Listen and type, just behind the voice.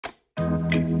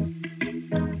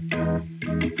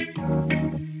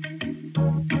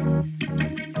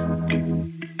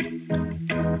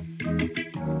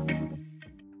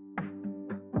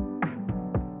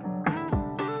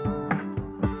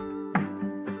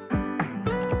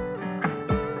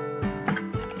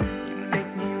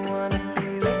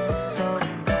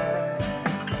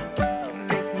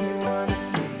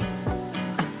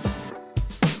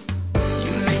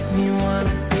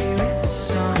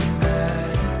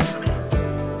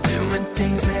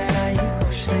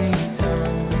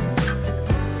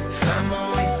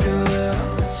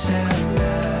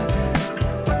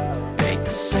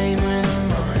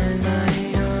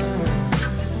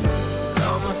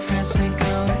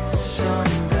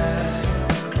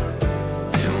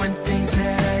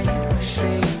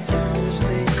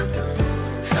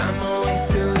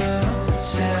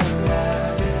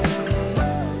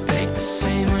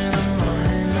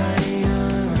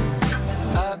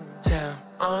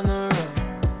on the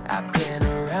road. I've been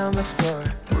around before.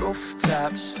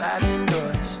 Rooftops, sliding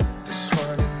doors. Just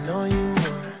wanna know you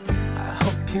more. I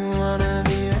hope you wanna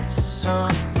be with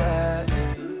somebody.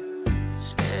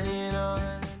 Spending all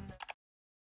of the...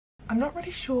 I'm not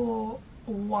really sure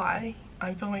why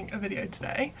I'm filming a video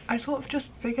today. I sort of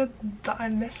just figured that I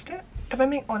missed it. If I'm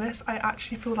being honest, I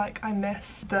actually feel like I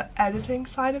missed the editing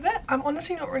side of it. I'm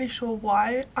honestly not really sure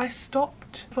why I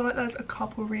stopped. I feel like there's a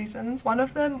couple reasons. One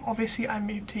of them, obviously I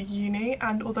moved to uni,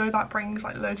 and although that brings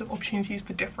like loads of opportunities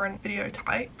for different video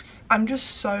types, I'm just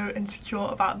so insecure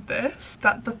about this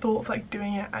that the thought of like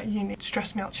doing it at uni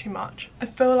stressed me out too much. I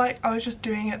feel like I was just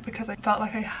doing it because I felt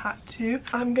like I had to.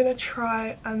 I'm gonna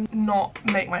try and not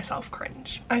make myself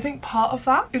cringe. I think part of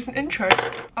that is an intro.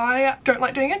 I don't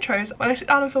like doing intros. When I sit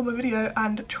down and film a video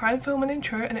and try and film an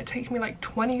intro and it takes me like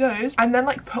 20 goes, I'm then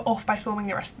like put off by filming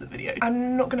the rest of the video.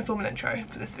 I'm not gonna film an intro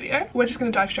for this video. We're just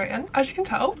gonna dive straight in. As you can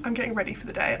tell, I'm getting ready for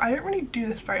the day. I don't really do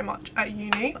this very much at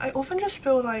uni. I often just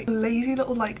feel like a lazy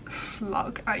little like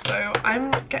slug. So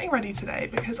I'm getting ready today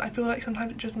because I feel like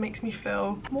sometimes it just makes me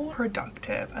feel more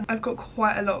productive, and I've got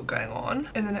quite a lot going on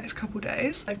in the next couple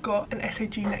days. I've got an essay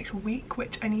due next week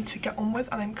which I need to get on with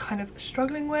and I'm kind of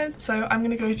struggling with, so I'm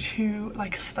gonna go to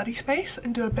like a study space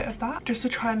and do a bit of that just to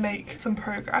try and make some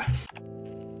progress.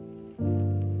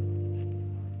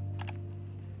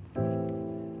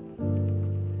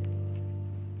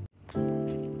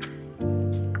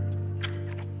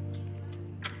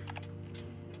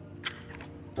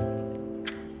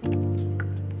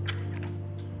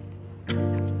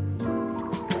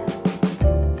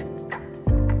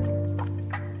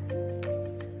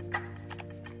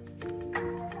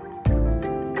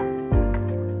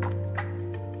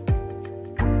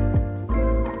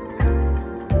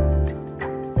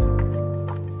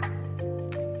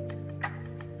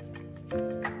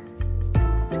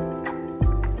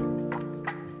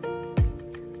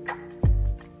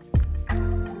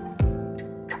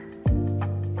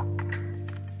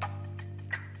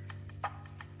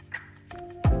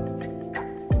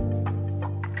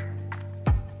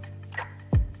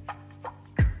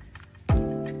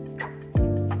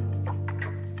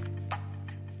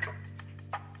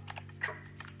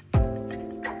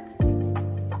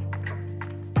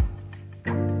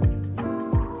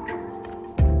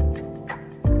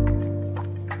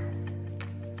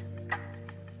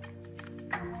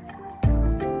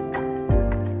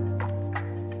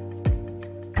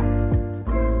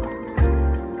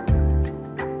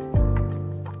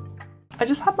 I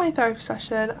just had my therapy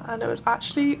session and it was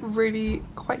actually really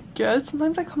quite good.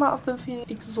 Sometimes I come out of them feeling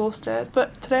exhausted,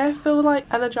 but today I feel like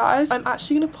energized. I'm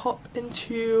actually going to pop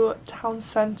into town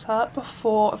centre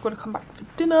before I've got to come back for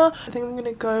dinner. I think I'm going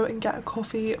to go and get a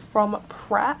coffee from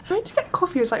Pret. Going to get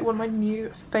coffee is like one of my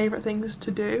new favourite things to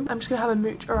do. I'm just going to have a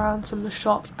mooch around some of the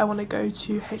shops. I want to go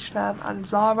to H&M and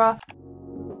Zara.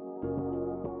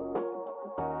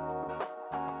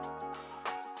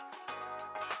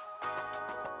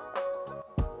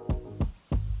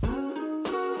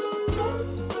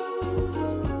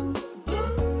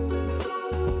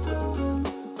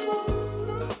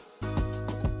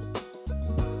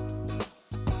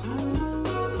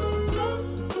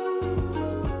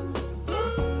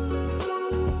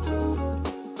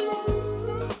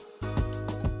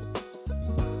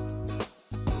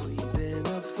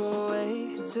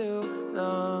 Too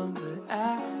long, but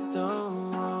I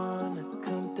don't wanna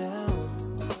come down.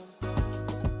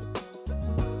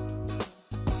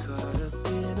 Caught up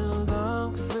in a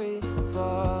long free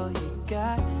fall, you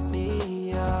got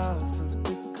me off of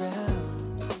the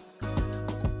ground.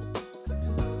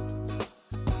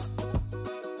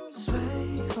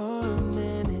 Sway for a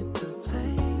minute, but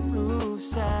play move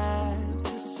side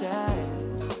to side.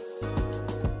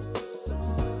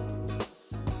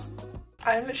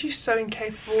 I'm literally so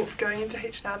incapable of going into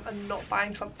H&M and not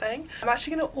buying something. I'm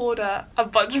actually going to order a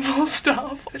bunch more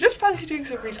stuff. I just fancy doing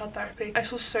some retail therapy. I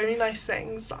saw so many nice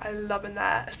things that I love in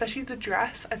there, especially the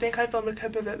dress. I think I filmed a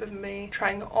clip of it with me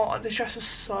trying it on. This dress was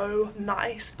so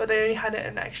nice, but they only had it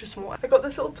in extra small. I got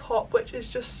this little top which is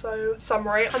just so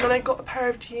summery, and then I got a pair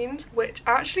of jeans which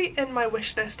are actually in my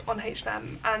wish list on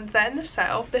H&M and they're in the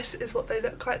sale. This is what they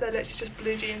look like. They're literally just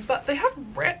blue jeans, but they have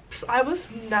rips. I was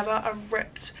never a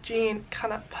ripped jean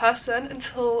kind of person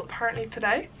until apparently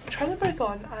today. I'll try them both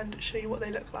on and show you what they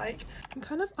look like. I'm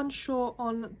kind of unsure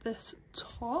on this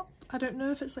top. I don't know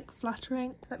if it's like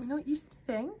flattering. Let me know what you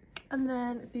think. And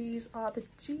then these are the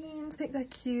jeans. I think they're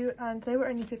cute and they were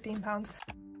only £15.